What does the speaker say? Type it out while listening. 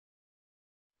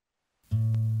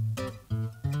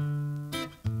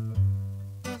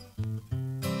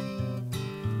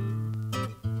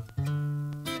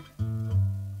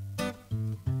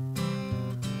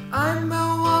I'm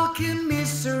a walking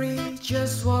mystery,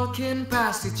 just walking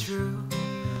past it through.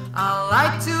 I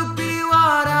like to be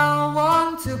what I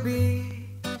want to be,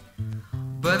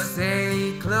 but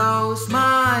stay close,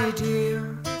 my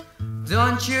dear.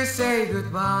 Don't you say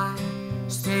goodbye.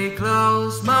 Stay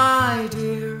close, my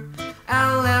dear,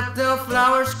 and let the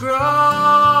flowers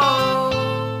grow.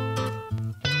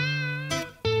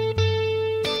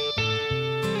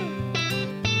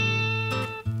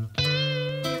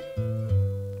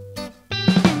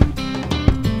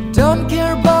 Don't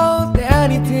care about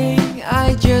anything,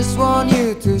 I just want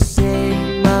you to say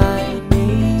my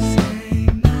name. Say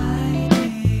my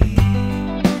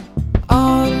name.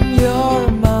 On your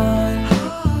mind,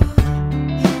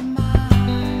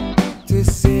 to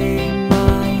say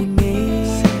my name.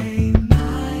 Say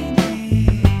my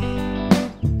name.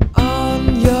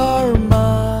 On your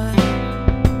mind,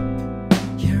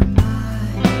 your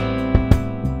mind.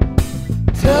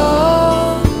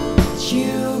 Don't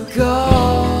you go.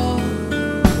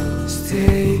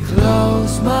 Stay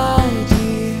close, my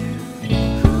dear.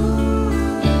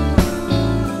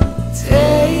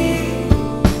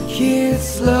 Take it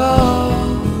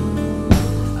slow.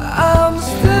 I'm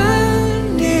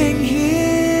standing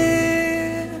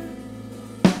here.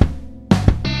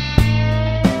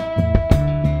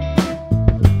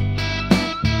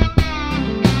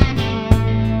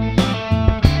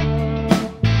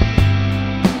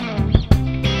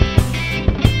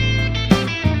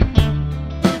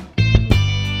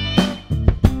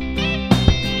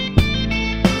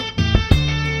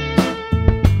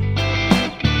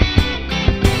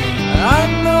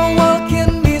 I'm a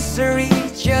walking mystery,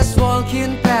 just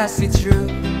walking past it through.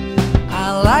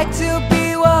 I like to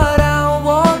be what I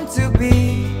want to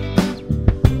be,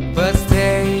 but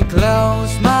stay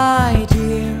close, my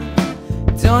dear.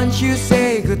 Don't you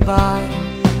say goodbye.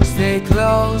 Stay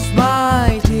close,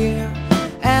 my dear,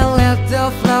 and let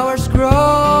the flowers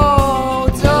grow.